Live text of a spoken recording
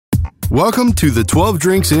Welcome to the 12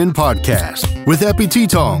 Drinks In podcast with Epi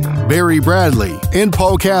Titong, Barry Bradley, and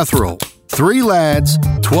Paul Catherall. Three lads,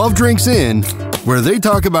 12 drinks in, where they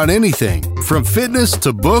talk about anything from fitness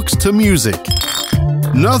to books to music.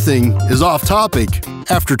 Nothing is off topic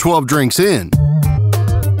after 12 drinks in.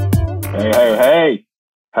 Hey.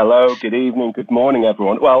 Hello, good evening, good morning,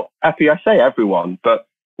 everyone. Well, Epi, I say everyone, but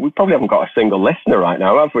we probably haven't got a single listener right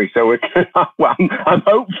now, have we? So well, I'm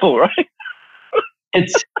hopeful, right?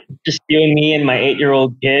 It's just you and me and my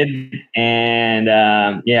 8-year-old kid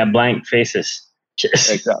and blank faces.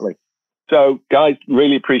 Exactly. So guys,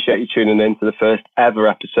 really appreciate you tuning in to the first ever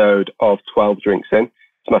episode of 12 Drinks In.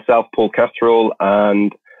 It's myself, Paul Catherall,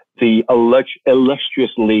 and the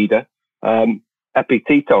illustrious leader, Epi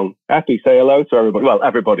Titong. Epi, say hello to everybody. Well,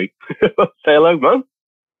 everybody. Say hello, man.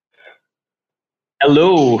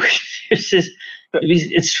 Hello.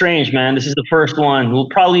 It's strange, man. This is the first one. We'll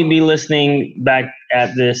probably be listening back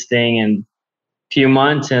at this thing in a few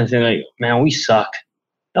months and saying, like, man, we suck.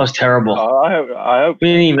 That was terrible. I hope we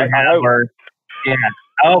didn't even have our. Yeah,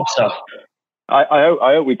 I hope so.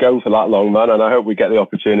 I hope we go for that long, man, and I hope we get the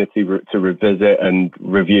opportunity to revisit and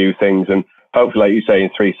review things, and hopefully, like you say, in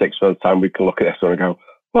 3-6 months' time, we can look at this one and go,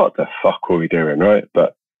 "What the fuck were we doing?" Right?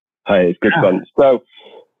 But hey, it's good fun. So,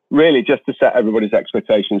 really, just to set everybody's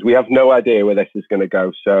expectations, we have no idea where this is going to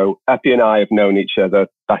go. So, Epi and I have known each other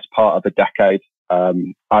best part of a decade.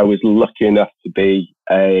 I was lucky enough to be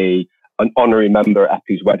an honorary member at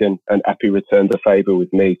Epi's wedding, and Epi returned the favour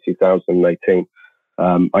with me 2018.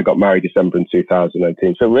 I got married December in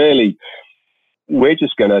 2018. So really, we're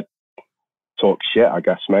just going to talk shit, I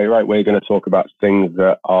guess, mate, right? We're going to talk about things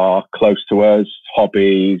that are close to us,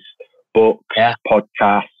 hobbies, books,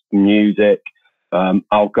 podcasts, music,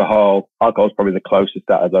 alcohol. Alcohol is probably the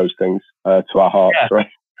closest out of those things to our hearts,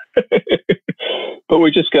 right? But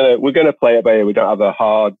we're going to play it by ear. We don't have a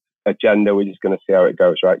hard agenda. We're just going to see how it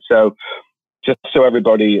goes, right? So just so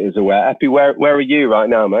everybody is aware, Epi, where are you right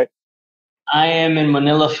now, mate? I am in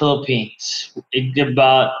Manila, Philippines,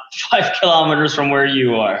 about 5 kilometers from where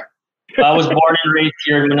you are. I was born and raised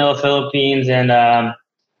here in Manila, Philippines, and I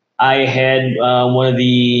had one of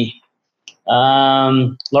the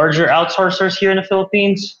larger outsourcers here in the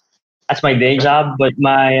Philippines. That's my day job, but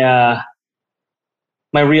my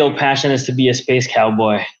real passion is to be a space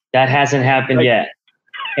cowboy. That hasn't happened yet.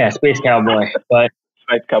 Yeah, space cowboy. But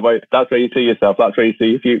space cowboy, that's where you see yourself. That's where you see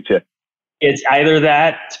your future. It's either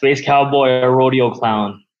that, space cowboy, or rodeo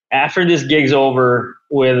clown. After this gig's over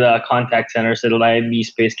with contact centers, it'll either be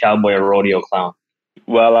space cowboy or rodeo clown.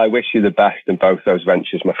 Well, I wish you the best in both those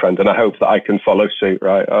ventures, my friend, and I hope that I can follow suit.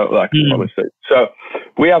 Right, I can follow suit. So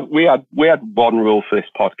we had one rule for this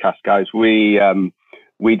podcast, guys.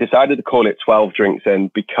 We decided to call it 12 Drinks In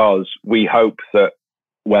because we hope that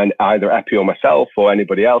when either Epi or myself or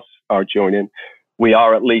anybody else are joining, we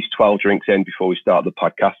are at least 12 drinks in before we start the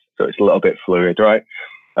podcast. So it's a little bit fluid, right?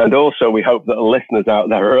 And also we hope that the listeners out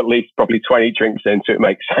there are at least probably 20 drinks in so it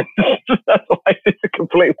makes sense. Otherwise it's a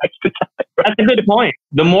complete waste of time. Right? That's a good point.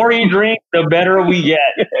 The more you drink, the better we get.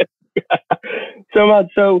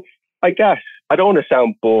 So I guess I don't want to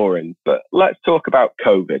sound boring, but let's talk about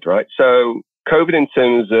COVID, right? So COVID in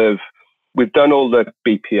terms of, we've done all the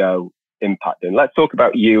BPO impacting. Let's talk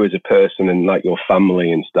about you as a person and like your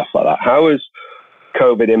family and stuff like that. How has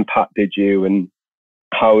COVID impacted you, and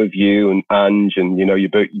how have you and Ange and, you know,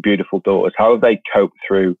 your beautiful daughters, how have they coped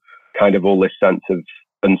through kind of all this sense of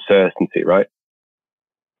uncertainty, right?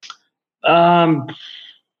 Well,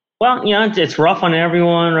 you know, it's rough on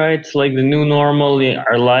everyone, right? It's like the new normal.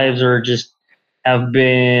 Our lives are just have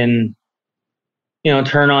been, you know,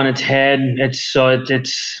 turned on its head. It's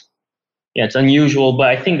unusual, but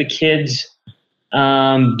I think the kids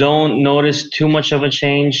don't notice too much of a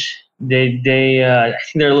change. I think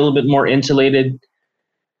they're a little bit more insulated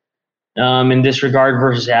in this regard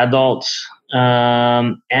versus adults.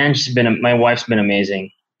 And my wife's been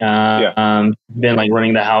amazing. Been like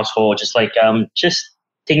running the household, just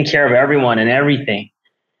taking care of everyone and everything.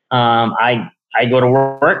 I go to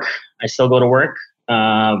work. I still go to work.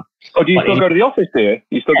 Do you still go to the office, do you?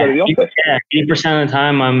 You still go to the office? Yeah, 80% of the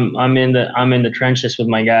time I'm in the trenches with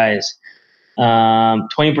my guys.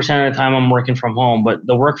 20% of the time I'm working from home, but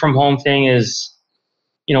the work from home thing is,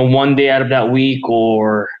 you know, one day out of that week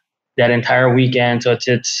or that entire weekend. So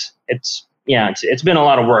it's been a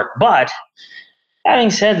lot of work. But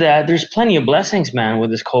having said that, there's plenty of blessings, man,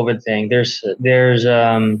 with this COVID thing. There's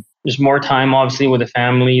more time, obviously, with the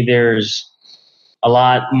family. There's a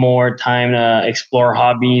lot more time to explore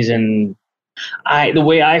hobbies, and the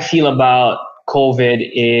way I feel about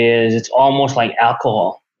COVID is it's almost like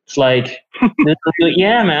alcohol. It's like,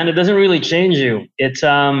 yeah, man, it doesn't really change you. It's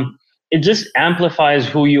it just amplifies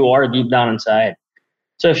who you are deep down inside.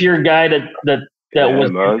 So if you're a guy that was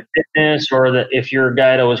in fitness, or that if you're a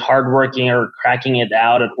guy that was hardworking or cracking it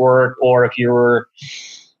out at work, or if you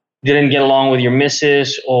didn't get along with your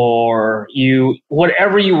missus, or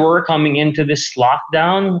whatever you were coming into this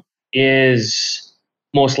lockdown is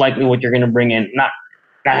most likely what you're going to bring in. Not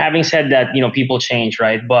having said that, people change,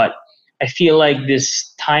 right? But I feel like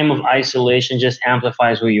this time of isolation just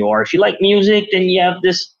amplifies who you are. If you like music, then you have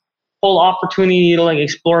this whole opportunity to like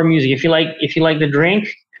explore music. If you like to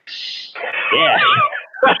drink, yeah.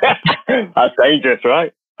 That's dangerous,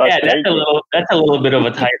 right? That's a little bit of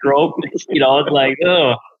a tightrope. It's like,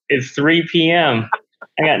 oh, it's 3 p.m.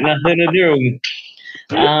 I got nothing to do.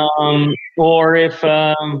 Or if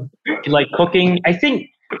you like cooking, I think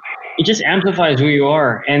it just amplifies who you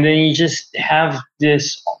are, and then you just have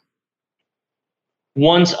this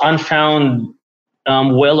once unfound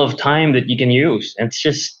well of time that you can use. And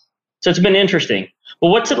it's been interesting. But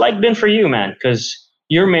what's it been for you, man? Because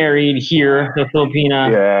you're married here to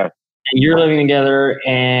Filipina, yeah, and you're living together,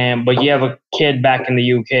 but you have a kid back in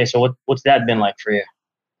the UK. So what's that been like for you?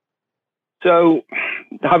 So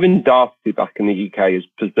having Darcy back in the UK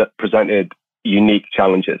has presented unique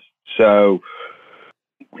challenges. So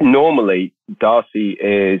normally Darcy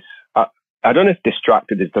is, I don't know if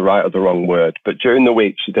distracted is the right or the wrong word, but during the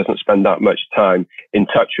week she doesn't spend that much time in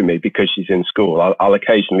touch with me because she's in school. I'll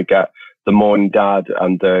occasionally get the morning dad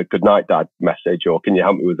and the good night dad message, or can you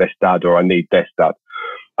help me with this, dad, or I need this, dad.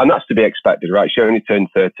 And that's to be expected, right? She only turned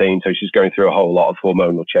 13, so she's going through a whole lot of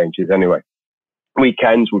hormonal changes anyway.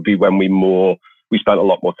 Weekends would be when we spent a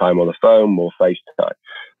lot more time on the phone, more FaceTime.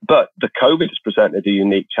 But the COVID has presented a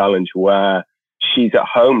unique challenge where she's at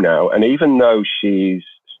home now, and even though she's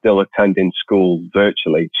still attending school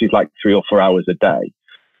virtually, she's like 3 or 4 hours a day,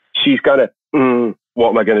 she's kind of, what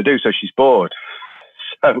am I going to do? So she's bored.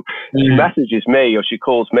 So she messages me, or she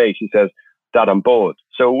calls me, she says, Dad, I'm bored.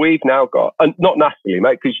 So we've now got, and not nastily,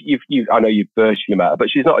 mate, because I know you've virtually met her, but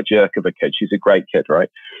she's not a jerk of a kid. She's a great kid, right?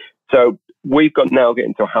 So we've got now get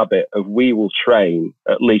into a habit of we will train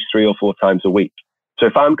at least 3 or 4 times a week. So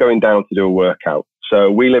if I'm going down to do a workout,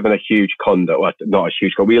 so we live in a huge condo, well, not a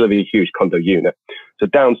huge condo, we live in a huge condo unit. So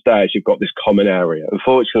downstairs, you've got this common area.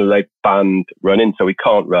 Unfortunately, they've banned running, so we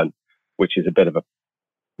can't run, which is a bit of a,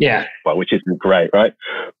 well, which isn't great, right?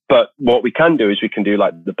 But what we can do is we can do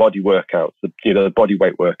like the body workouts, the body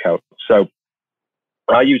weight workouts. So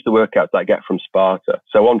I use the workouts that I get from Sparta.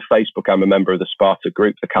 So on Facebook, I'm a member of the Sparta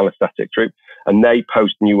group, the calisthenic group, and they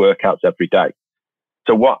post new workouts every day.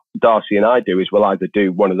 So what Darcy and I do is we'll either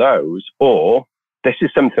do one of those, or this is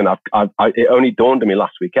something it only dawned on me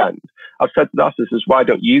last weekend. I've said to Darcy, why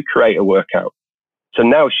don't you create a workout? So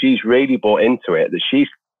now she's really bought into it, that she's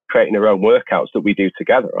creating her own workouts that we do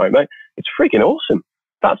together, right, mate? It's freaking awesome.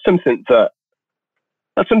 That's something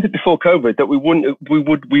before COVID that we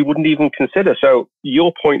wouldn't even consider. So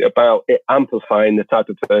your point about it amplifying the type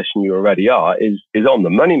of person you already are is on the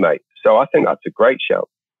money, mate. So I think that's a great show.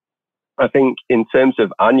 I think in terms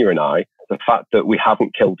of Anya and I, the fact that we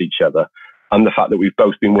haven't killed each other and the fact that we've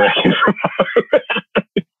both been working from home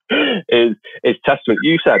is testament.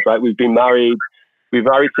 You said, right, we've been married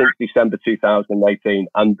since December 2018.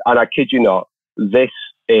 And I kid you not, this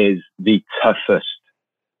is the toughest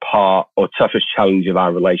part or toughest challenge of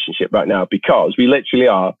our relationship right now, because we literally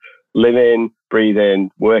are living, breathing,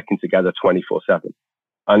 working together 24/7.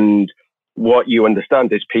 And what you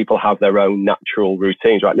understand is people have their own natural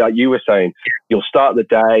routines, right? Like you were saying, you'll start the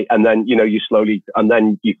day and then, you slowly, and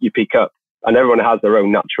then you pick up, and everyone has their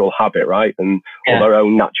own natural habit, right? And or their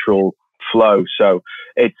own natural flow. So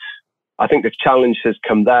I think the challenge has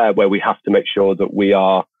come there where we have to make sure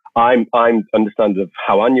that I'm understanding of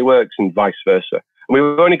how Anya works and vice versa. And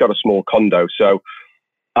we've only got a small condo. So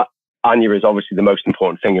Anya is obviously the most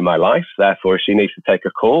important thing in my life. Therefore, if she needs to take a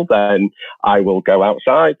call, then I will go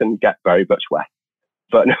outside and get very much wet.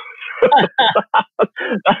 But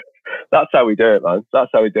that's how we do it, man. That's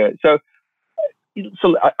how we do it. So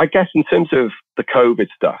I guess in terms of the COVID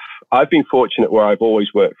stuff, I've been fortunate where I've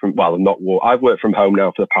always worked from, I've worked from home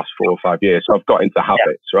now for the past 4 or 5 years. So I've got into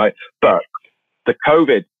habits, right? But the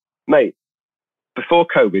COVID, mate, before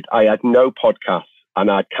COVID, I had no podcasts and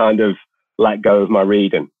I'd kind of let go of my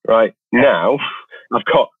reading, right? Now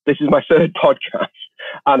this is my 3rd podcast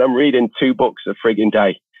and I'm reading 2 books a frigging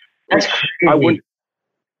day. I wouldn't,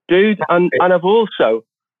 dude. And I've also,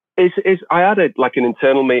 I had an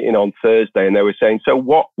internal meeting on Thursday and they were saying, so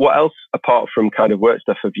what else apart from kind of work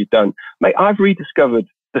stuff have you done? Mate, I've rediscovered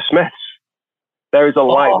the Smiths. There is a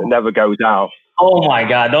light that never goes out. Oh my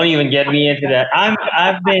God. Don't even get me into that.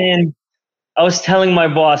 I was telling my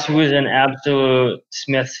boss, who was an absolute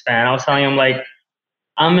Smiths fan, I was telling him like,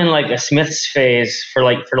 I'm in like a Smiths phase for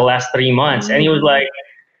the last 3 months. And he was like,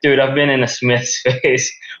 dude, I've been in a Smiths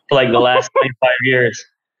phase for like the last 25 years.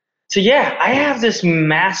 So yeah, I have this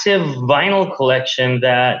massive vinyl collection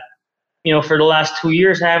that, for the last 2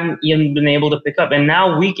 years, I haven't even been able to pick up. And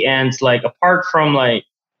now weekends, like apart from like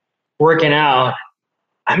working out,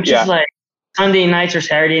 I'm just like Sunday nights or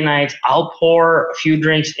Saturday nights, I'll pour a few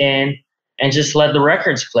drinks in and just let the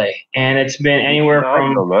records play. And it's been anywhere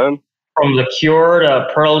from The Cure to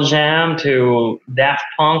Pearl Jam to Daft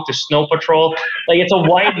Punk to Snow Patrol. Like it's a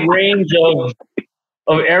wide range of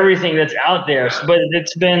everything that's out there. But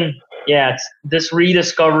it's been, this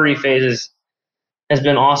rediscovery phase has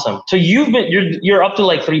been awesome. So you're up to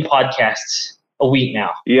like 3 podcasts a week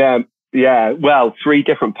now. Yeah. Well, 3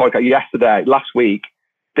 different podcasts. Last week,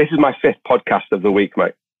 this is my 5th podcast of the week,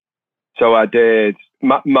 mate. So I did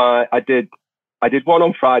I did one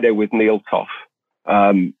on Friday with Neil Toff.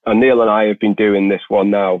 And Neil and I have been doing this one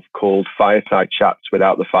now called Fireside Chats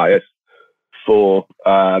Without the Fires for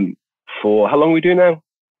how long are we doing now?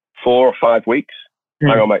 4 or 5 weeks.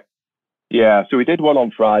 Hang on, mate. Yeah. So we did one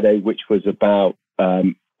on Friday, which was about,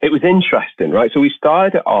 it was interesting, right? So we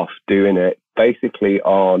started it off doing it basically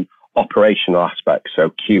on operational aspects. So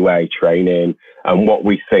QA training and what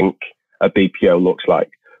we think a BPO looks like.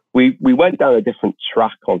 We went down a different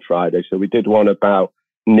track on Friday. So we did one about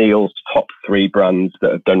Neil's top 3 brands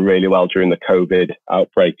that have done really well during the COVID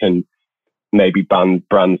outbreak and maybe brands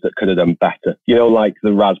that could have done better. Like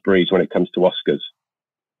the raspberries when it comes to Oscars,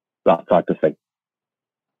 that type of thing.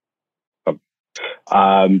 So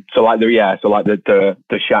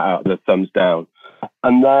the shout out, the thumbs down.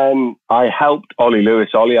 And then I helped Ollie Lewis.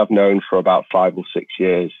 Ollie I've known for about 5 or 6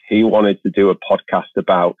 years. He wanted to do a podcast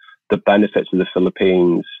about the benefits of the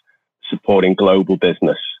Philippines supporting global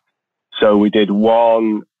business. So we did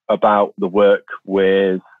one about the work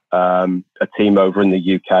with a team over in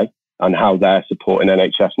the UK and how they're supporting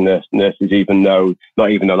NHS nurses,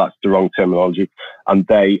 not even though that's the wrong terminology. And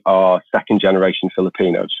they are 2nd generation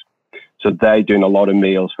Filipinos. So they're doing a lot of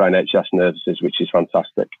meals for NHS nurses, which is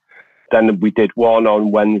fantastic. Then we did one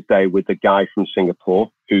on Wednesday with a guy from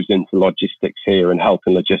Singapore who's into logistics here and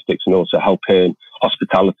helping logistics and also helping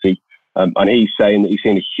hospitality. And he's saying that he's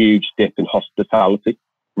seen a huge dip in hospitality,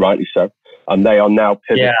 rightly so. And they are now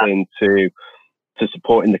pivoting to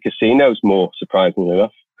supporting the casinos more, surprisingly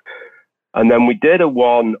enough. And then we did a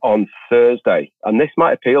one on Thursday, and this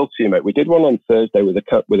might appeal to you, mate. We did one on Thursday with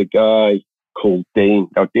a guy called Dean.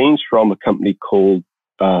 Now, Dean's from a company called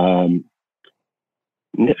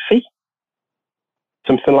Nifty?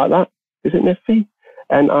 Something like that. Is it Nifty?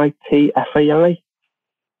 NITFAI?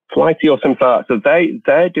 Flighty or something like that. So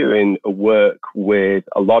they're doing work with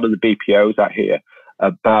a lot of the BPOs out here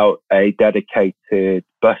about a dedicated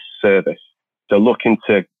bus service. So looking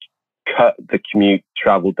to cut the commute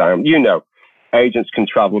travel down. Agents can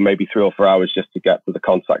travel maybe 3 or 4 hours just to get to the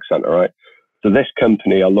contact center, right? So this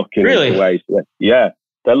company are looking into ways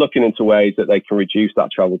they're looking into ways that they can reduce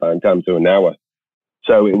that travel down to an hour.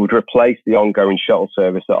 So it would replace the ongoing shuttle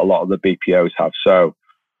service that a lot of the BPOs have. So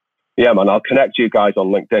yeah, man, I'll connect you guys on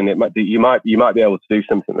LinkedIn. You might be able to do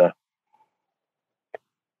something there.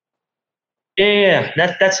 Yeah,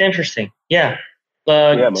 that's interesting. Yeah.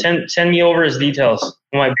 Send me over his details.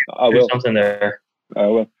 I might do something there. I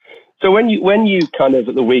will. So when you kind of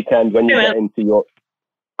at the weekend, when you get into your...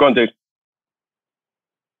 Go on, dude.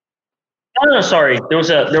 No, sorry. There was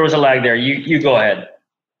a lag there. You go ahead.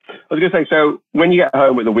 I was going to say, so when you get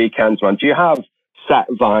home at the weekends, man, do you have set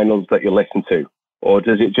vinyls that you listen to? Or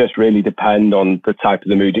does it just really depend on the type of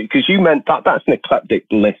the mood? Because you meant that's an eclectic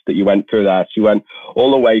list that you went through there. So you went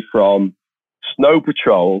all the way from Snow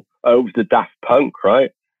Patrol over to Daft Punk,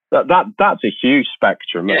 right? That's a huge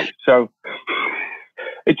spectrum, mate. Yeah. So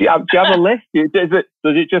do you have a list? Does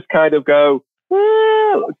it just kind of go,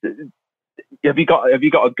 well, have you got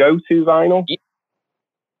a go-to vinyl?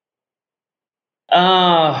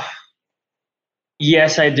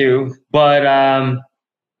 Yes, I do. But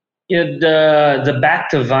the back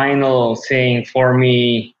to vinyl thing for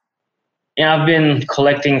me, I've been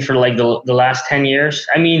collecting for like the last 10 years.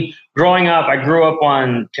 I mean, growing up, I grew up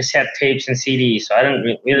on cassette tapes and CDs, so I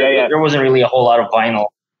didn't there wasn't really a whole lot of vinyl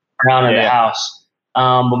around in the house.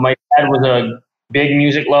 But my dad was a big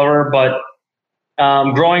music lover, but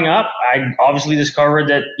growing up, I obviously discovered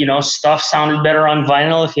that, stuff sounded better on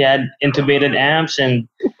vinyl if you had intubated amps and,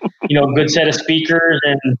 good set of speakers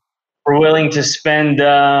and were willing to spend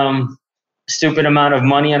stupid amount of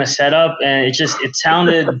money on a setup. And it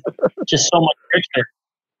sounded just so much richer.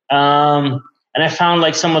 And I found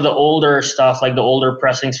like some of the older stuff, like the older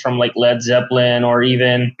pressings from like Led Zeppelin, or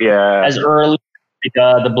even as early like,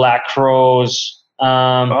 the Black Crowes.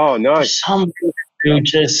 Oh, nice. Some who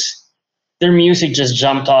just their music just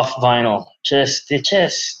jumped off vinyl.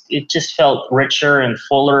 It just felt richer and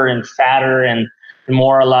fuller and fatter and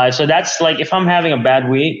more alive. So that's like, if I'm having a bad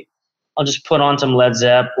week, I'll just put on some Led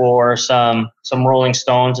Zepp or some Rolling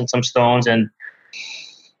Stones and some Stones, and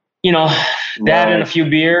that and a few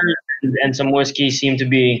beers and some whiskey seem to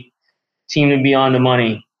be on the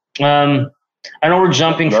money. I know we're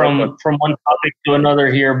jumping from one topic to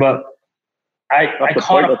another here, but I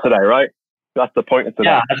caught up today, right? That's the point of today.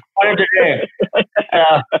 Yeah, that's the point of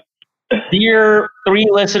today. Dear 3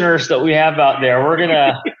 listeners that we have out there, we're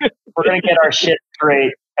gonna get our shit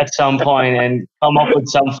straight at some point and come up with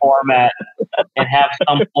some format and have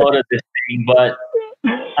some flow to this thing. But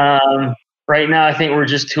right now, I think we're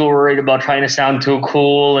just too worried about trying to sound too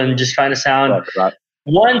cool and just trying to sound. Right.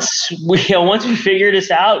 Once we figure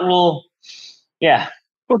this out, we'll get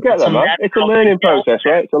there, man. It's a learning process,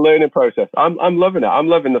 right? It's a learning process. I'm loving it. I'm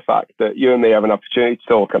loving the fact that you and me have an opportunity to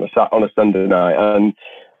talk on a Sunday night. And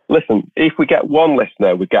listen, if we get one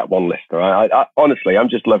listener, we get one listener. I honestly, I'm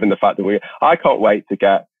just loving the fact that I can't wait to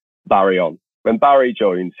get Barry on. When Barry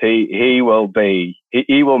joins, he will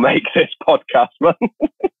make this podcast, man.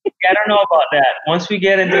 I don't know about that. Once we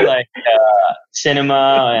get into like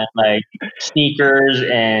cinema and like sneakers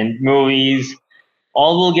and movies,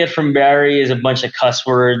 all we'll get from Barry is a bunch of cuss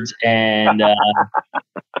words and a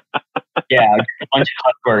bunch of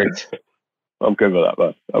cuss words. I'm good with that,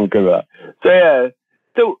 man. I'm good with that.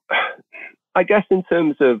 So I guess in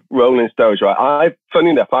terms of Rolling Stones, right?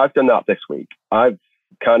 Funny enough, I've done that this week. I've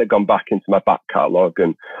kind of gone back into my back catalogue,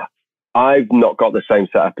 and I've not got the same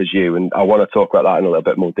setup as you, and I want to talk about that in a little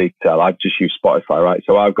bit more detail. I've just used Spotify, right?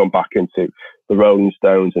 So I've gone back into the Rolling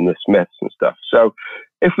Stones and the Smiths and stuff. So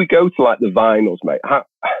if we go to like the vinyls, mate,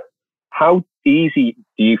 how easy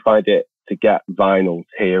do you find it to get vinyls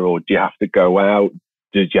here, or do you have to go out?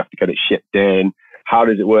 Do you have to get it shipped in? How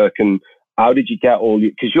does it work? And how did you get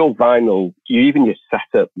because your vinyl, even your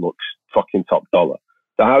setup looks fucking top dollar.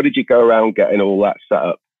 So how did you go around getting all that set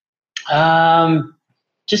up?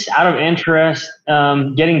 Just out of interest,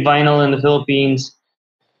 getting vinyl in the Philippines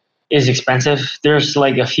is expensive. There's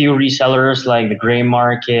like a few resellers like the Gray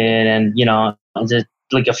Market and, just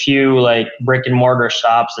like a few like brick and mortar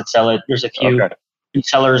shops that sell it. There's a few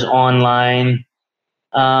resellers online.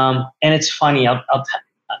 And it's funny.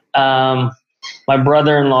 My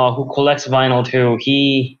brother-in-law who collects vinyl too,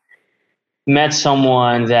 he met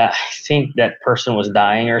someone that I think that person was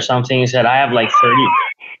dying or something. He said, I have like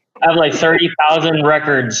 30,000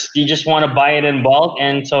 records. Do you just want to buy it in bulk?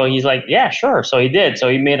 And so he's like, yeah, sure. So he did. So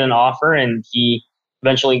he made an offer and he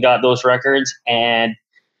eventually got those records, and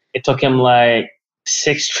it took him like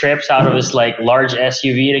 6 trips out of his like large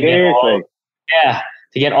SUV to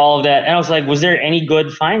get all of that. And I was like, was there any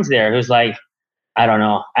good finds there? He was like, I don't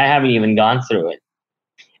know. I haven't even gone through it.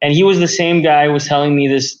 And he was the same guy who was telling me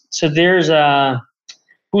this. So there's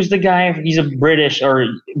who's the guy? He's a British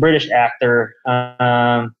actor,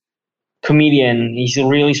 comedian. He's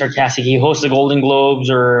really sarcastic. He hosts the Golden Globes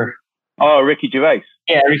Ricky Gervais.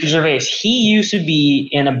 Yeah, Ricky Gervais. He used to be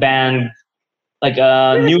in a band, like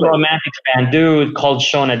a new romantics band, dude, called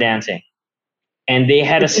Shona Dancing. And they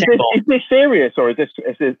had a single. Is this serious, or is this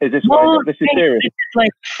no, this is serious? It's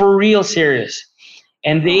like for real serious.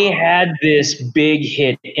 And they had this big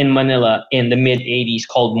hit in Manila in the mid-'80s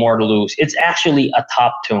called More to Lose. It's actually a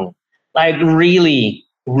top tune. Like really,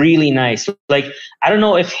 really nice. Like, I don't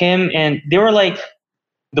know if they were like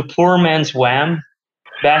the poor man's Wham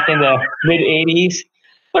back in the mid-'80s.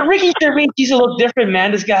 But Ricky Gervais used to look different,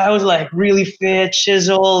 man. This guy was like really fit,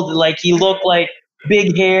 chiseled. Like he looked like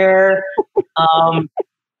big hair.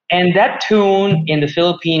 And that tune in the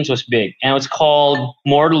Philippines was big. And it was called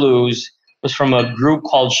More to Lose. It was from a group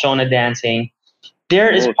called Shona Dancing.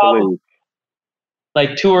 There is probably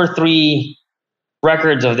like 2 or 3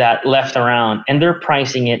 records of that left around, and they're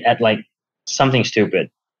pricing it at like something stupid,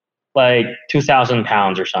 like 2,000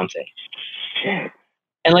 pounds or something. Shit.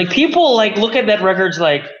 And like people like look at that record's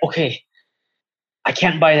like, okay, I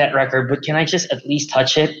can't buy that record, but can I just at least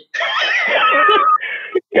touch it?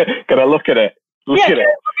 Can I look at it? Look at it.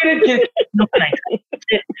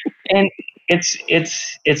 And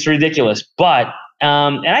it's ridiculous. But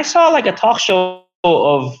and I saw like a talk show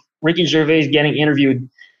of Ricky Gervais getting interviewed,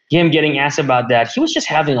 him getting asked about that. He was just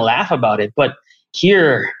having a laugh about it. But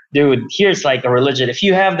here, dude, here's like a religion. If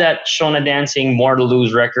you have that Shona Dancing More to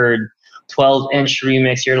Lose record, 12-inch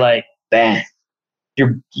remix, you're like, bam.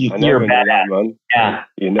 You're badass. Man. Yeah.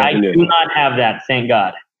 I do not have that, thank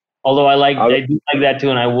God. Although I do like that too,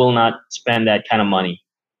 and I will not spend that kind of money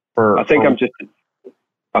for. I think I'm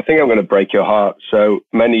going to break your heart. So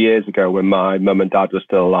many years ago, when my mum and dad were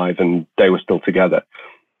still alive and they were still together,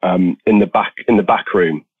 in the back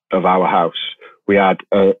room of our house, we had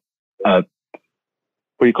what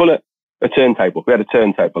do you call it? A turntable. We had a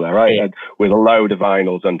turntable there, right? Yeah. With a load of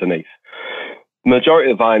vinyls underneath.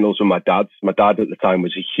 Majority of the vinyls were my dad's. My dad at the time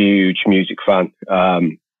was a huge music fan.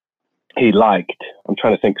 He liked, I'm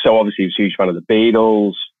trying to think. So obviously he was a huge fan of the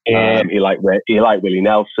Beatles. Yeah. He liked Willie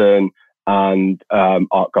Nelson and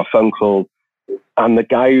Art Garfunkel. And the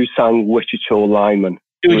guy who sang Wichita Lineman.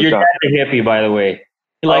 Dude, your dad's a hippie, by the way.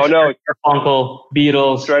 He likes Garfunkel,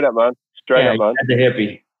 Beatles. Straight up, man. Straight up, man. Dad's a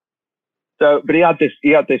hippie. So, but he had this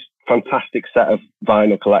fantastic set of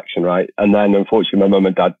vinyl collection, right? And then, unfortunately, my mum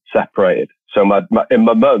and dad separated. So my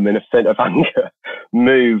mum, in a fit of anger,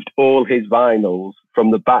 moved all his vinyls from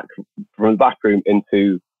the back room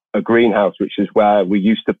into a greenhouse, which is where we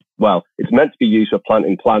used to. Well, it's meant to be used for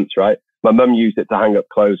planting plants, right? My mum used it to hang up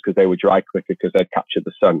clothes because they would dry quicker because they'd capture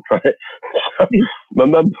the sun, right? So my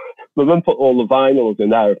mum put all the vinyls in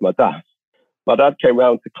there of my dad. My dad came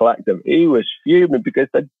round to collect them. He was fuming because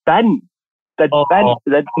they'd bent. And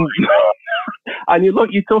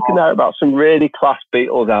you're talking there about some really class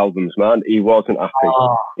Beatles albums, man. He wasn't happy.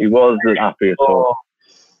 He wasn't happy at all.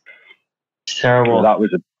 It's terrible. So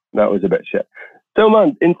that was a bit shit. So,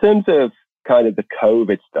 man, in terms of kind of the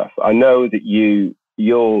COVID stuff, I know that you've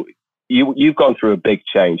gone through a big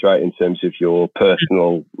change, right, in terms of your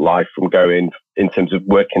personal life from going in terms of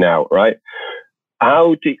working out, right?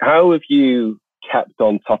 How have you kept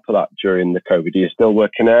on top of that during the COVID? Are you still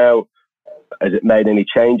working out? Has it made any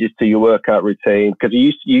changes to your workout routine? Because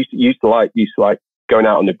you used to like going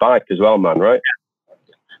out on the bike as well, man, right?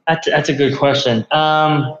 That's a good question.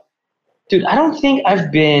 Dude, I don't think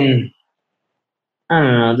I've been. I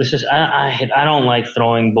don't know. This is I don't like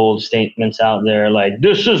throwing bold statements out there like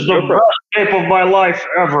this is the best shape of my life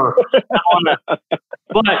ever.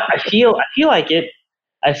 But I feel like it.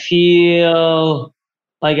 I feel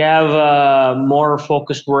like I have a more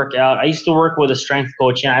focused workout. I used to work with a strength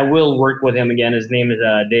coach, and I will work with him again. His name is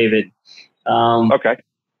David. Okay.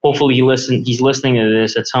 Hopefully he's listening to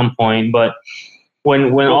this at some point. But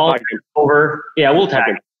when all this is over, yeah, we'll tag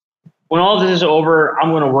him. When all this is over,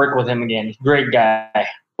 I'm going to work with him again. He's a great guy.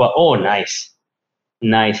 But, nice.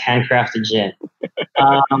 Handcrafted gin.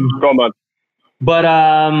 Go on, man. But,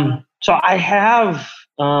 so I have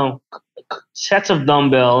sets of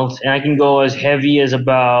dumbbells, and I can go as heavy as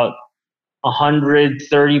about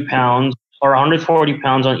 130 pounds or 140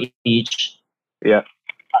 pounds on each. Yeah.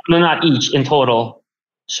 No, not each, in total.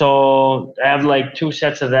 So I have like 2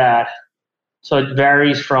 sets of that. So it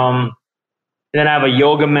varies from... And then I have a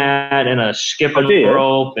yoga mat and a skipping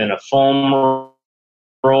rope and a foam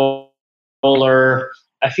roller.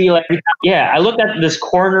 I feel like, I look at this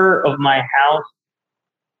corner of my house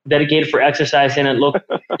dedicated for exercise, and it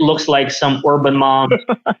looks like some urban mom,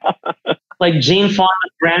 like Jane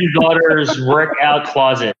Fonda's granddaughter's workout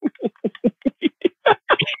closet.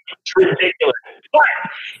 It's ridiculous, but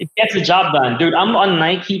it gets the job done, dude. I'm on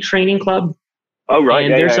Nike Training Club. Oh, right.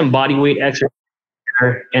 And there's some body weight exercises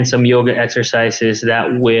and some yoga exercises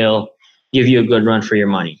that will give you a good run for your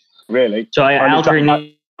money. Really? So I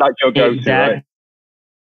alternate that's your go-to, that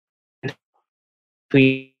right?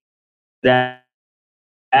 Between that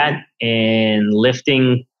and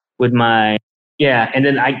lifting with my and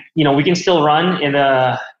then we can still run in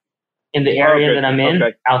the area that I'm in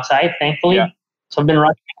outside, thankfully. Yeah. So I've been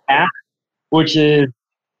running back, which is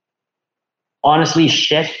honestly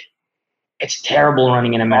shit. It's terrible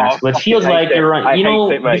running in a mask, but it feels like you're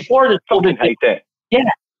running. Before the COVID thing,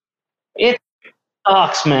 it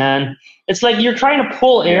sucks, man. It's like you're trying to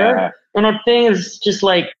pull air, and that thing is just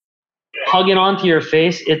like hugging onto your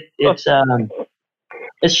face. It's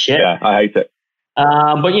shit. Yeah, I hate it.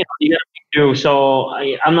 But you gotta do. So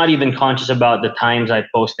I'm not even conscious about the times I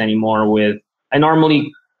post anymore. I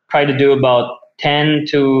normally try to do about 10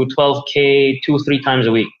 to 12K 2-3 times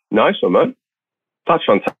a week. Nice one, man. That's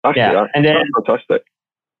fantastic. Yeah, and then that's fantastic.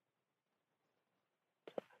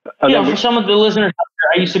 And for some of the listeners,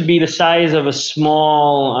 I used to be the size of a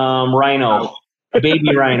small rhino, a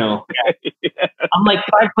baby rhino. Yeah. I'm like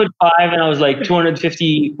 5'5", and I was like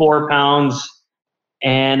 254 pounds,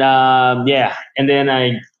 and and then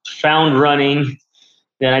I found running.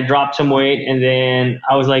 Then I dropped some weight, and then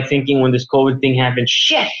I was like thinking when this COVID thing happened,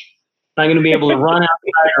 shit, I'm not gonna be able to run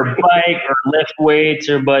outside or bike or lift weights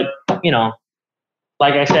but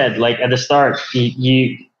like I said, like at the start,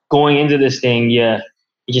 you going into this thing, you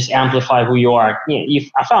just amplify who you are.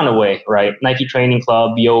 I found a way, right? Nike Training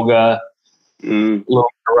Club, yoga, little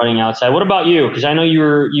running outside. What about you? Because I know you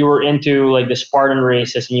were into like the Spartan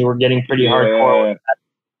races and you were getting pretty hardcore.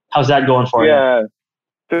 How's that going for you? Yeah.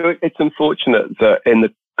 So it's unfortunate that in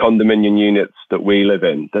the condominium units that we live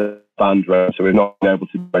in, the band run, so we're not able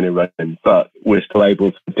to do any running, but we're still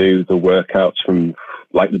able to do the workouts from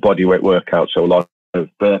like the bodyweight workouts. So a lot of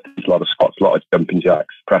burpees, a lot of squats, a lot of jumping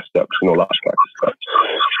jacks, press ups, and all that kind of stuff.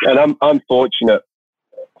 And I'm fortunate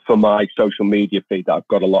for my social media feed that I've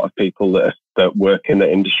got a lot of people that work in the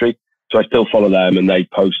industry. So I still follow them, and they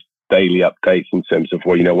post daily updates in terms of,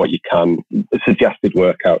 well, you know, what you can, suggested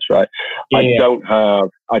workouts, right? Yeah.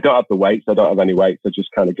 I don't have the weights. I don't have any weights. I just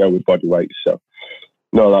kind of go with body weights. So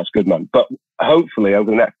no, that's good, man. But hopefully over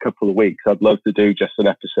the next couple of weeks, I'd love to do just an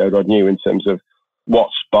episode on you in terms of what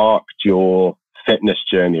sparked your fitness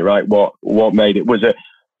journey, right? What made it? Was it,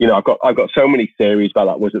 you know, I've got so many theories about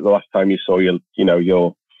that. Was it the last time you saw your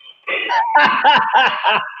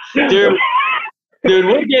Dude,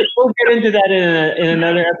 we'll get into that in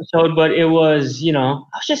another episode. But it was, you know,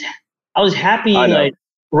 I was happy, like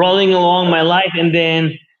rolling along my life, and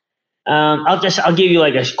then I'll give you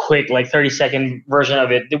like a quick, like 30-second version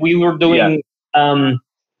of it. We were doing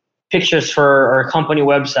pictures for our company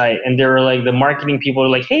website, and they were like, the marketing people were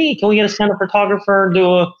like, "Hey, can we get a stand-up photographer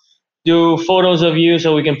do photos of you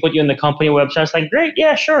so we can put you in the company website?" I was like, "Great,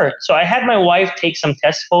 yeah, sure." So I had my wife take some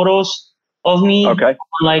test photos of me,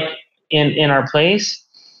 like in our place.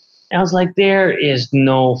 And I was like, there is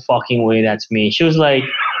no fucking way that's me. She was like,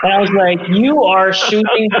 and I was like, you are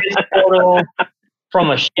shooting this photo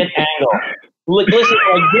from a shit angle. Listen,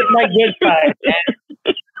 like, get my good side,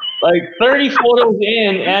 man. Like 30 photos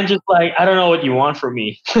in, and just like, I don't know what you want from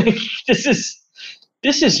me. This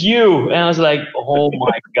is you. And I was like, oh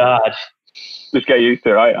my God. Just get used to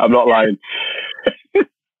it, right? I'm not lying.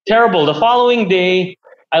 Terrible. The following day,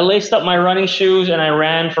 I laced up my running shoes and I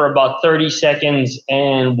ran for about 30 seconds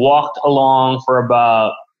and walked along for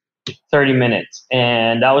about 30 minutes.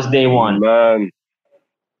 And that was day one. Man,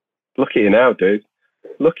 look at you now, dude.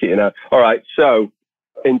 Look at you now. All right. So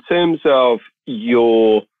in terms of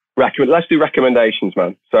your let's do recommendations,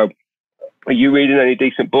 man. So are you reading any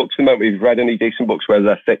decent books at the moment? Have you read any decent books, whether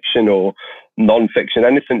they're fiction or non-fiction,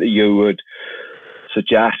 anything that you would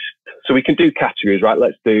suggest? So we can do categories, right?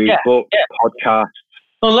 Let's do books, podcasts.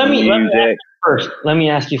 Well, let me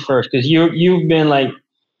ask you first, because you've been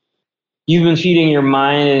feeding your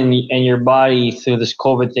mind and your body through this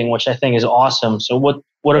COVID thing, which I think is awesome. So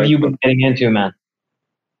what have you been getting into, man?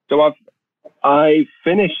 So I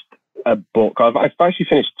finished a book. I've actually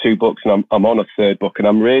finished 2 books, and I'm on a 3rd book, and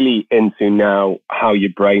I'm really into now how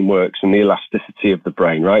your brain works and the elasticity of the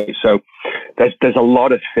brain, right? So there's a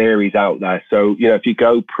lot of theories out there. So, you know, if you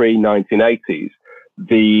go pre-1980s,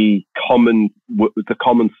 the common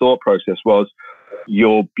thought process was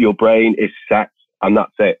your brain is set and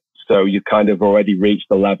that's it. So you kind of already reached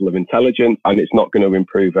the level of intelligence, and it's not going to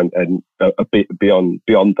improve and a bit beyond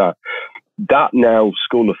that. That now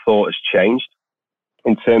school of thought has changed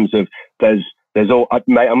in terms of there's all,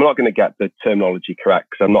 mate, I'm not going to get the terminology correct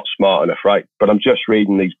because I'm not smart enough, right? But I'm just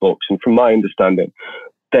reading these books, and from my understanding,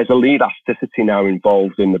 there's a elasticity now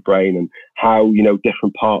involved in the brain and how, you know,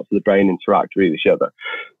 different parts of the brain interact with each other.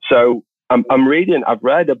 So I've read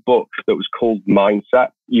a book that was called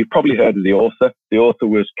Mindset. You've probably heard of the author. The author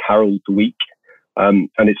was Carol Dweck. And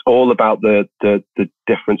it's all about the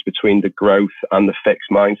difference between the growth and the fixed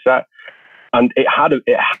mindset. And it had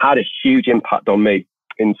a huge impact on me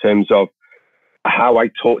in terms of how I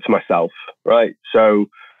talk to myself, right? So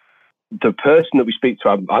the person that we speak to,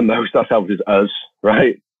 our most ourselves is us,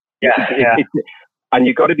 right? Yeah. And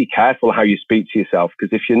you've got to be careful how you speak to yourself,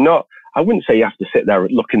 because if you're not, I wouldn't say you have to sit there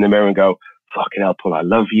and look in the mirror and go, fucking hell, Paul, I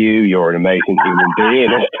love you. You're an amazing human being.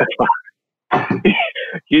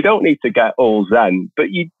 You don't need to get all zen,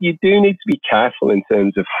 but you do need to be careful in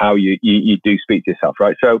terms of how you do speak to yourself,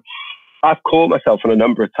 right? So I've caught myself on a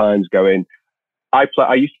number of times going, I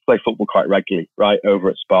used to play football quite regularly, right, over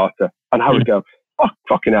at Sparta, and I would go, oh,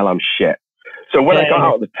 fucking hell, I'm shit. So when I got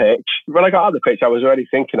out of the pitch, I was already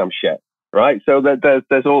thinking I'm shit, right? So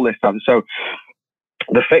there's all this stuff. So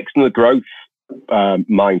the fixed and the growth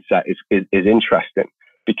mindset is interesting,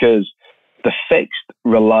 because the fixed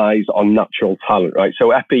relies on natural talent, right?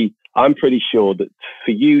 So Epi, I'm pretty sure that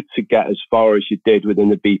for you to get as far as you did within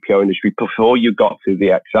the BPO industry before you got through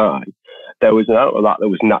the XI, there was an out of that, there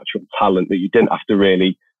was natural talent that you didn't have to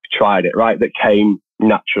really tried it, right? That came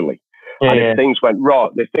naturally. Yeah, and if things went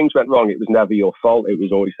wrong, it was never your fault. It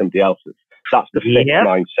was always somebody else's. That's the fixed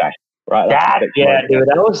mindset, right? Mindset. Dude,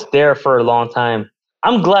 I was there for a long time.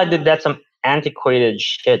 I'm glad that that's some antiquated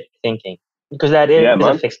shit thinking, because that is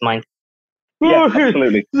a fixed mindset. Yeah,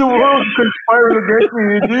 absolutely. The world conspiring against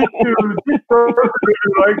me. This person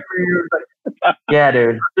doesn't like me. Yeah,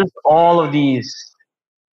 dude. Just all of these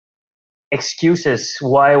excuses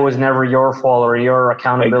why it was never your fault or your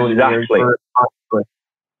accountability. Exactly. Or your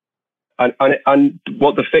and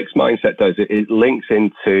what the fixed mindset does, it links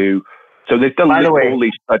into. So they've done By the way, all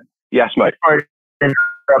these. Yes, mate. Sorry to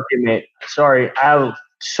interrupt you, mate. Sorry, I have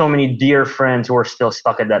so many dear friends who are still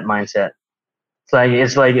stuck at that mindset.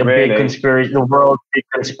 It's like a Really? big conspiracy. The world is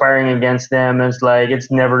conspiring against them. It's like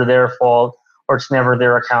it's never their fault or it's never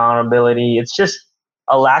their accountability. It's just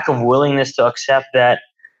a lack of willingness to accept that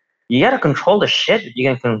you got to control the shit that you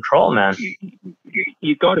can control, man.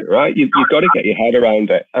 You got it right. You've got to get your head around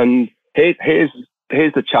it. And here's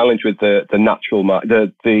the challenge with the natural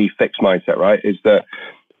the fixed mindset, right? Is that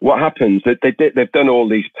what happens that they've done all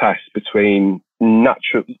these tests between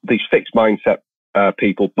these fixed mindset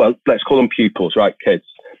people, well, let's call them pupils, right? Kids,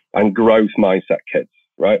 and growth mindset kids,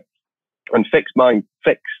 right? And fixed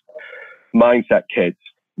mindset kids,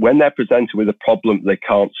 when they're presented with a problem they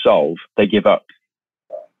can't solve, they give up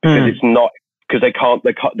because it's not because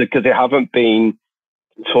they haven't been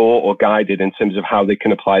taught or guided in terms of how they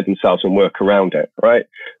can apply themselves and work around it, right?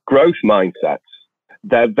 Growth mindsets,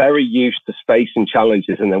 they're very used to facing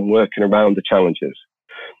challenges and then working around the challenges.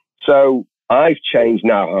 So I've changed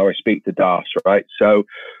now how I speak to Darce, right? So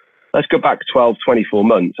let's go back 12, 24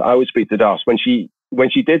 months. I would speak to Darce when she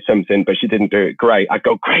did something, but she didn't do it great. I'd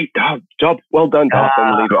go, great job, well done, Darce,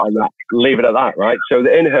 and leave it at that, right? So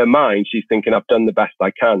in her mind, she's thinking, I've done the best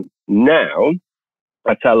I can. Now,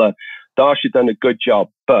 I tell her, Darce, you've done a good job,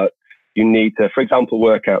 but you need to, for example,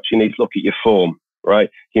 workouts, you need to look at your form, right?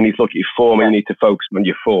 You need to look at your form and you need to focus on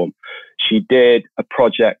your form. She did a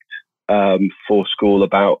project for school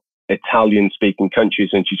about Italian-speaking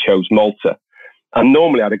countries, and she chose Malta. And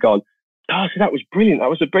normally I'd have gone, Darcy, that was brilliant. That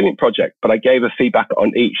was a brilliant project. But I gave her feedback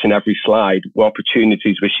on each and every slide,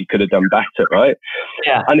 opportunities where she could have done better, right?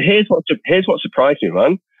 Yeah. And here's what surprised me,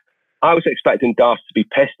 man. I was expecting Darcy to be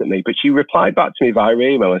pissed at me, but she replied back to me via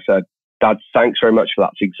email and said, Dad, thanks very much for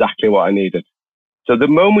that. That's exactly what I needed. So the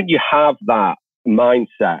moment you have that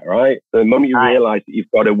mindset, right? The moment you realize that you've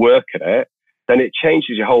got to work at it, then it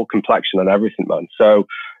changes your whole complexion on everything, man. So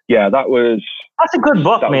yeah, that's a good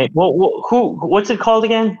book, mate. What's it called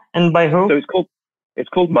again, and by who? So it's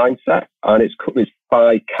called Mindset, and it's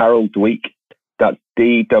by Carol Dweck. That's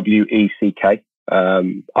Dweck.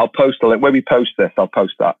 I'll post a link when we post this. I'll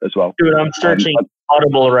post that as well. Dude, I'm searching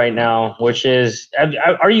Audible right now, which is.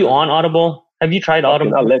 Are you on Audible? Have you tried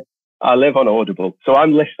Audible? I live on Audible, so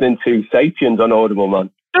I'm listening to Sapiens on Audible, man.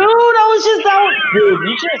 Dude, dude,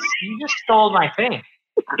 you just stole my thing.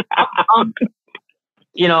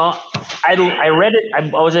 You know, I read it. I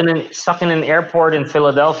was stuck in an airport in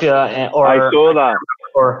Philadelphia, I saw that.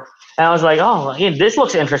 And I was like, oh, yeah, this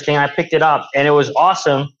looks interesting. I picked it up, and it was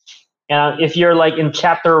awesome. And if you're like in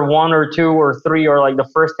chapter 1 or 2 or 3 or like the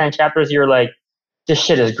first 10 chapters, you're like, this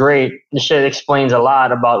shit is great. This shit explains a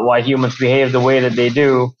lot about why humans behave the way that they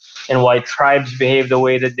do and why tribes behave the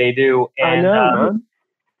way that they do. And I know, man.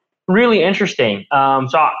 Really interesting. So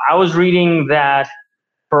I was reading that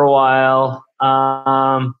for a while.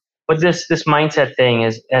 But this mindset thing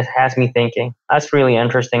it has me thinking. That's really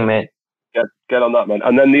interesting, mate. Get on that, man.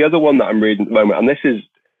 And then the other one that I'm reading at the moment, and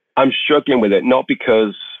I'm struggling with it, not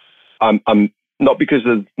because I'm not because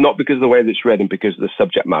of the way that it's written, because of the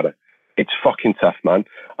subject matter. It's fucking tough, man.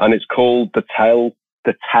 And it's called The Tell,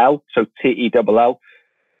 so Tell,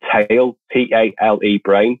 Tale, Tale,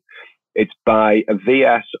 Brain. It's by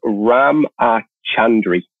V.S.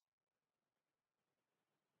 Ramachandran.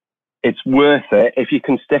 It's worth it. If you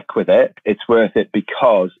can stick with it, it's worth it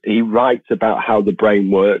because he writes about how the brain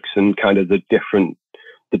works and kind of the different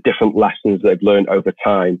lessons they've learned over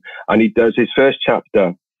time. And he does, his first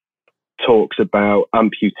chapter talks about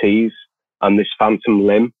amputees and this phantom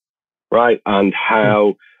limb, right? And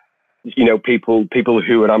how, you know, people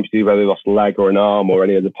who are amputated, whether they lost a leg or an arm or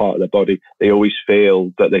any other part of their body, they always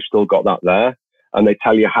feel that they've still got that there. And they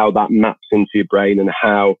tell you how that maps into your brain and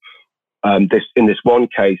how, in this one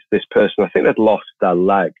case, this person, I think they'd lost their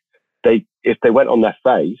leg. If they went on their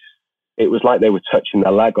face, it was like they were touching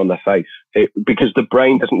their leg on their face because the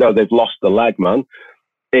brain doesn't know they've lost the leg, man.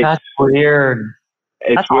 That's weird.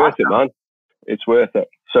 It's worth it, man. It's worth it.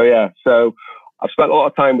 So yeah, so I've spent a lot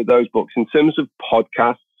of time with those books. In terms of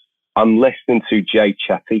podcasts, I'm listening to Jay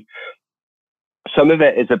Shetty. Some of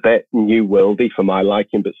it is a bit new worldy for my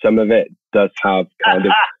liking, but some of it does have kind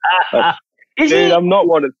of. I'm not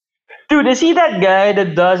one of. Dude, is he that guy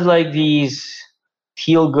that does like these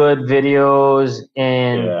feel-good videos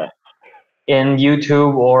in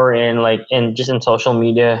YouTube or in just in social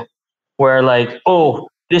media where like, oh,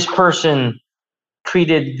 this person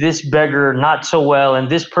treated this beggar not so well, and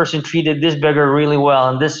this person treated this beggar really well,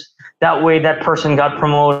 and that way that person got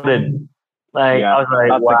promoted. Like I was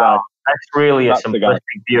like, wow, that's really a simplistic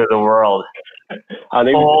view of the world. And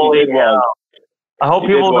he did one. I hope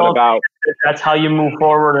people don't think that's how you move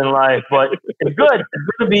forward in life, but it's good. It's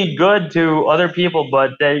good to be good to other people,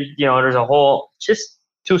 but there's a whole just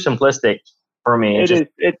too simplistic for me. It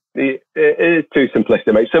is too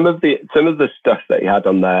simplistic, mate. Some of the stuff that he had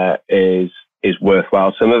on there is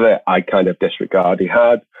worthwhile. Some of it I kind of disregard. He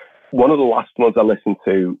had one of the last ones I listened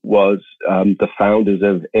to was the founders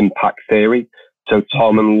of Impact Theory. So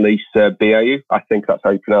Tom and Lisa Biayu, I think that's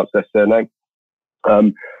how you pronounce their surname.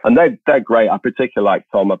 And they're great. I particularly like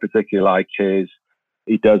Tom. I particularly like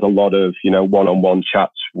he does a lot of, one-on-one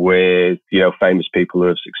chats with, famous people who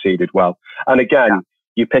have succeeded well. And again,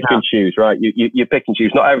 you pick and choose, right? You pick and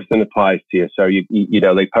choose. Not everything applies to you. So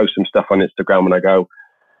they post some stuff on Instagram and I go,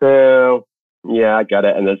 oh, yeah, I get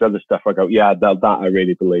it. And there's other stuff I go, yeah, that I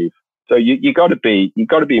really believe. So you got to be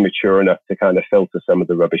mature enough to kind of filter some of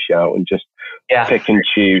the rubbish out and just pick and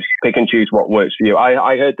choose what works for you.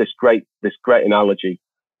 I heard this great analogy,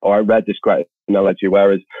 or I read this great analogy.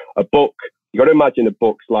 Whereas a book, you got to imagine a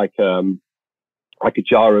book's like a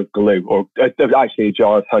jar of glue, or actually a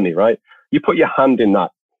jar of honey, right? You put your hand in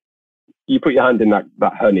that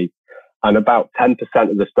honey, and about 10%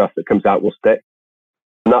 of the stuff that comes out will stick,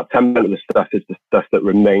 and that 10% of the stuff is the stuff that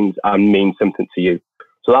remains and means something to you.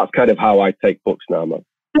 So that's kind of how I take books now, man.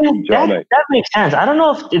 That makes sense. I don't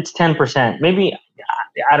know if it's 10%. Maybe,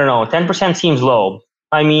 I don't know. 10% seems low.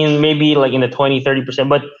 I mean, maybe like in the 20, 30%.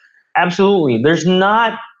 But absolutely, you're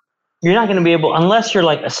not going to be able, unless you're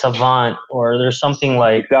like a savant or there's something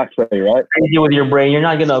like exactly right crazy with your brain, you're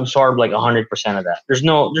not going to absorb like 100% of that. There's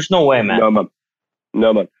no way, man.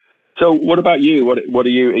 No, man. So what about you? What are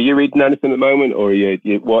you reading anything at the moment, or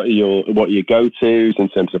what are your go-tos in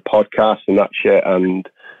terms of podcasts and that shit? And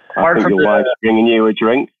I think your wife's bringing you a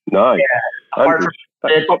drink. Nice. Yeah. Apart from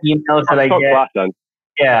the emails that I get.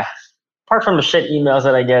 Yeah. Apart from the shit emails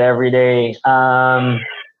that I get every day,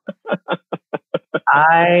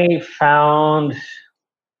 I found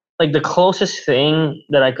like the closest thing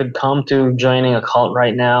that I could come to joining a cult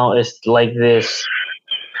right now is like this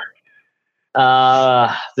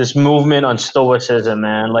movement on Stoicism,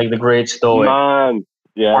 man, like the great Stoic, man,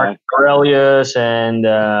 yeah, Marcus Aurelius and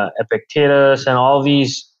Epictetus and all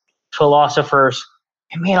these philosophers.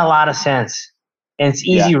 It made a lot of sense, and it's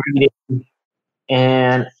easy reading.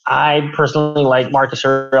 And I personally like Marcus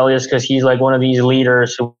Aurelius because he's like one of these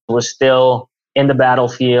leaders who was still in the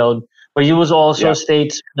battlefield, but he was also a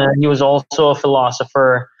statesman. He was also a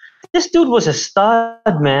philosopher. This dude was a stud,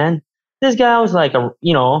 man. This guy was like a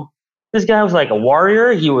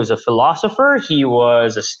warrior. He was a philosopher. He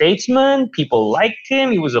was a statesman. People liked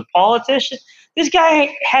him. He was a politician. This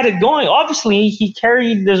guy had it going. Obviously, he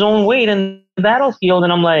carried his own weight in the battlefield.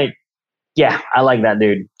 And I'm like, yeah, I like that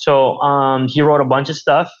dude. So he wrote a bunch of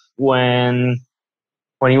stuff when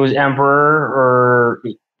he was emperor, or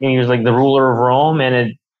he was like the ruler of Rome, and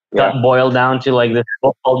it got boiled down to like this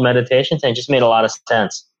book called Meditations, and it just made a lot of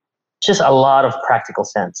sense. Just a lot of practical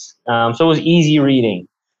sense. So it was easy reading.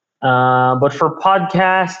 But for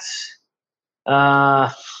podcasts,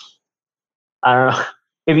 I don't know,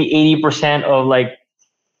 maybe 80% of like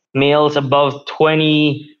males above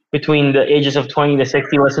 20, between the ages of 20 to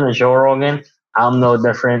 60, listen to Joe Rogan. I'm no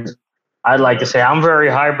different. I'd like to say I'm very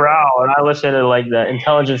highbrow, and I listen to like the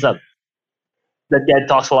intelligence that guy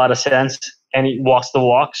talks a lot of sense, and he walks the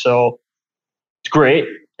walk. So it's great.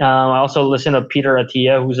 I also listen to Peter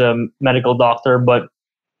Attia, who's a medical doctor, but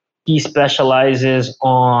he specializes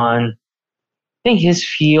on, I think his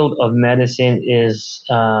field of medicine is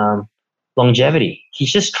longevity.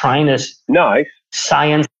 He's just trying to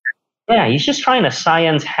science. Yeah, he's just trying to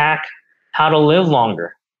science hack how to live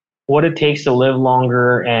longer, what it takes to live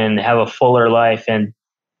longer and have a fuller life. And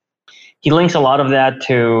he links a lot of that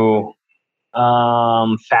to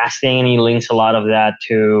fasting, and he links a lot of that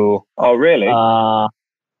to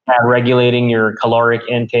regulating your caloric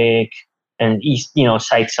intake, and he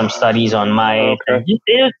cites some studies on mice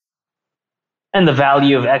and the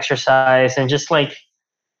value of exercise, and just like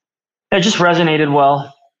it just resonated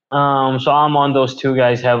well. So I'm on those two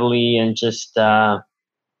guys heavily, and just I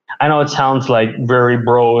know it sounds like very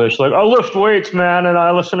bro-ish, like I lift weights, man, and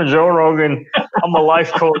I listen to Joe Rogan. I'm a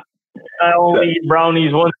life coach. I only eat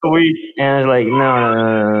brownies once a week, and it's like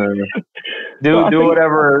no. Do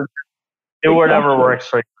whatever works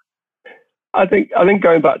for you. I think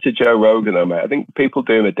going back to Joe Rogan, though, mate, I think people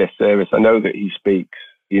do him a disservice. I know that he speaks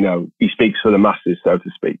for the masses, so to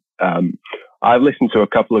speak. I've listened to a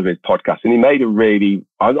couple of his podcasts, and he made a really,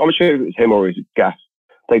 I'm not sure if it was him or his guest,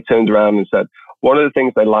 they turned around and said, one of the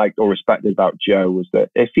things they liked or respected about Joe was that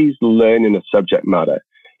if he's learning a subject matter,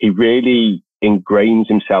 he really ingrains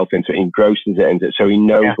himself into it, engrosses it into it, so he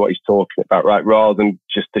knows what he's talking about, right? Rather than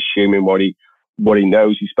just assuming what he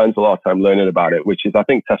knows. He spends a lot of time learning about it, which is, I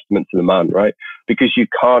think, testament to the man, right? Because you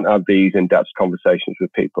can't have these in-depth conversations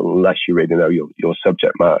with people unless you really know your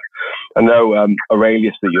subject matter. I know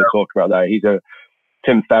Aurelius that you're talking about there,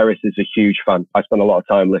 Tim Ferriss is a huge fan. I spend a lot of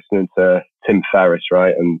time listening to Tim Ferriss,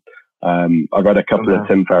 right? And I've read a couple of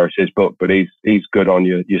Tim Ferriss's books, but he's good on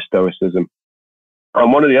your stoicism.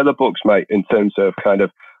 And one of the other books, mate, in terms of kind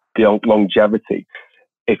of the longevity,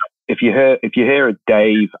 if you hear of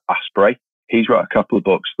Dave Asprey, he's wrote a couple of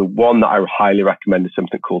books. The one that I highly recommend is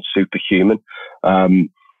something called Superhuman.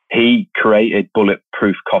 He created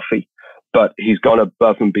Bulletproof Coffee, but he's gone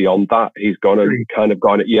above and beyond that. He's gone and kind of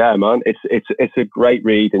gone, yeah, man. It's a great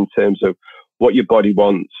read in terms of what your body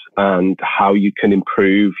wants and how you can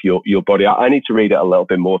improve your body. I need to read it a little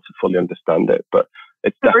bit more to fully understand it, but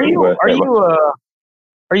it's definitely worth it.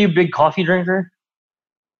 Are you a big coffee drinker?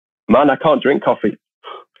 Man, I can't drink coffee.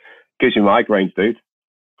 Gives you migraines, dude.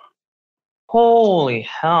 Holy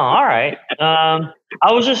hell! All right. I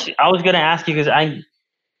was gonna ask you because I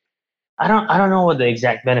don't know what the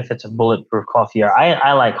exact benefits of Bulletproof Coffee are.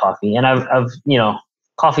 I like coffee, and I've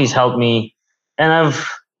coffee's helped me, and I've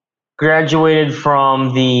graduated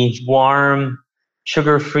from the warm,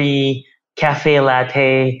 sugar-free cafe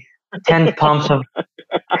latte, 10 pumps of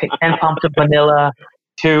vanilla,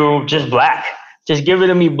 to just black. Just give it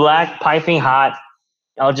to me black, piping hot.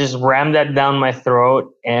 I'll just ram that down my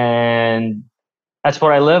throat, and that's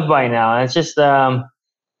what I live by now. And it's just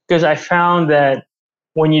because I found that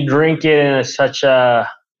when you drink it in such a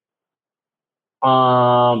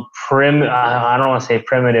I don't want to say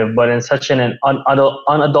primitive, but in such an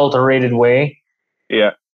unadulterated way,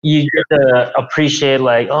 you get to appreciate,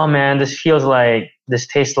 like, oh man, this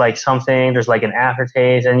tastes like something. There's like an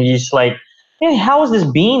aftertaste, and you just like, hey, how is this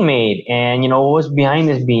bean made? And what's behind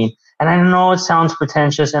this bean? And I know it sounds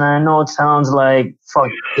pretentious, and I know it sounds like fuck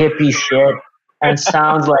hippie shit, and it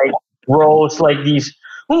sounds like gross, like these.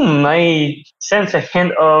 I sense a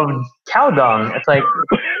hint of cow dung. It's like,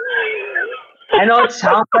 I know it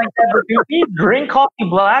sounds like that, but if you drink coffee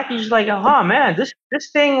black, you're just like, oh man, this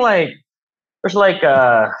thing, like, there's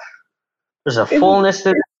a fullness to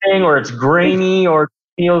this thing, or it's grainy, or it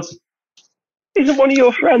feels. Isn't one of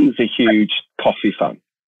your friends a huge coffee fan?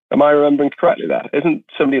 Am I remembering correctly there? Isn't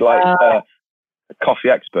somebody like a coffee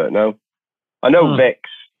expert? No? I know Vic's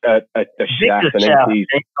a chef,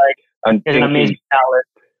 and he's an amazing talent.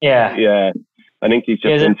 Yeah. Yeah. I think he's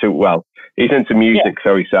just he's into music,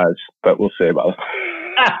 so he says, but we'll see about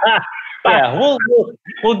that. Yeah,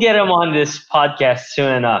 we'll get him on this podcast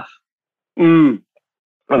soon enough. I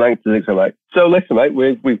think so, mate. So listen, mate,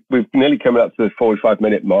 we've nearly come up to the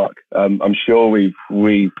 45-minute mark. I'm sure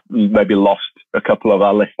we've maybe lost a couple of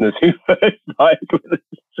our listeners who first started with us.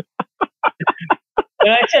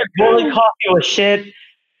 And I said bullet coffee was shit.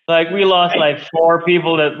 Like, we lost like 4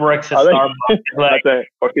 people that works at Starbucks. Like, that's it.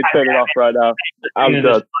 I can turn it off right now. I'm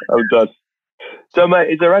done. So, mate,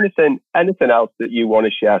 is there anything else that you want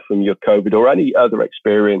to share from your COVID, or any other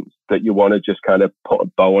experience that you want to just kind of put a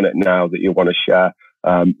bow on it now that you want to share?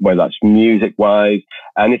 Whether that's music-wise,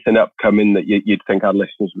 anything upcoming that you'd think our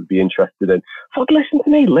listeners would be interested in. Fuck, listen to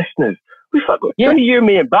me, listeners. Only you,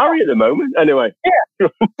 me, and Barry at the moment. Anyway,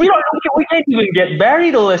 we can't even get Barry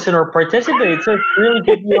to listen or participate. So it's really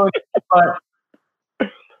good. But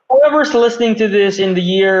whoever's listening to this in the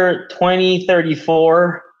year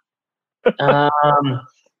 2034,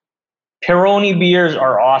 Peroni beers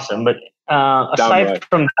are awesome. But aside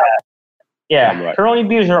from that, Peroni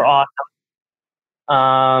beers are awesome.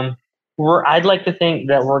 I'd like to think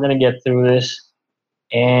that we're gonna get through this,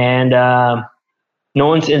 and no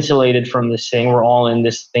one's insulated from this thing. We're all in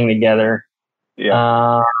this thing together.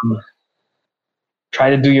 Yeah.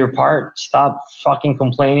 Try to do your part. Stop fucking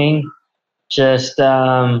complaining. Just get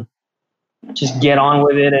on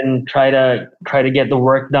with it and try to get the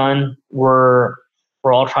work done. We're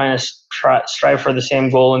all trying to strive for the same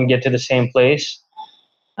goal and get to the same place.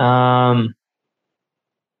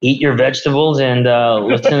 Eat your vegetables and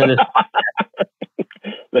listen to this.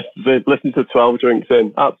 Listen to 12 Drinks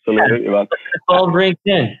In. Absolutely, man. 12 Drinks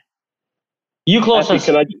In. You close us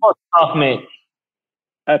off, mate.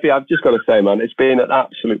 Epi, I've just got to say, man, it's been an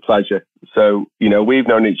absolute pleasure. So, we've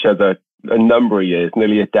known each other a number of years,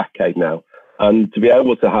 nearly a decade now. And to be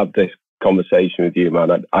able to have this conversation with you,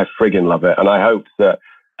 man, I friggin' love it. And I hope that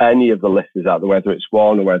any of the listeners out there, whether it's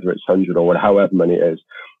 1 or whether it's 100 or however many it is,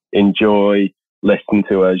 enjoy listening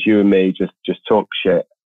to us, you and me, just talk shit.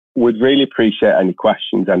 We'd really appreciate any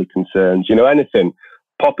questions, any concerns, anything.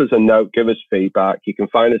 Pop us a note, give us feedback. You can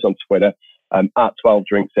find us on Twitter at 12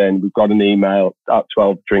 Drinks In. We've got an email at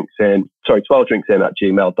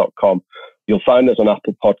 12drinksin@gmail.com. You'll find us on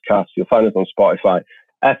Apple Podcasts. You'll find us on Spotify.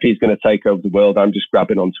 Epi's going to take over the world. I'm just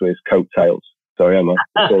grabbing onto his coattails. So yeah, man,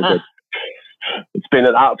 it's all good. It's been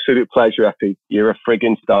an absolute pleasure, Epi. You're a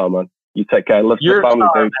friggin' star, man. You take care. Love your family,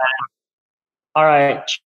 dude. All right.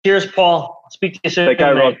 Cheers, Paul. Speak to you soon. Take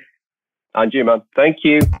care, Rod. And you, man. Thank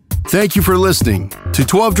you. Thank you for listening to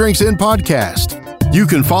 12 Drinks In Podcast. You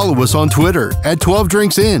can follow us on Twitter at 12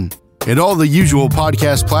 Drinks In and all the usual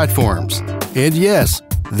podcast platforms. And yes,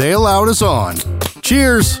 they allowed us on.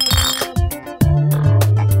 Cheers.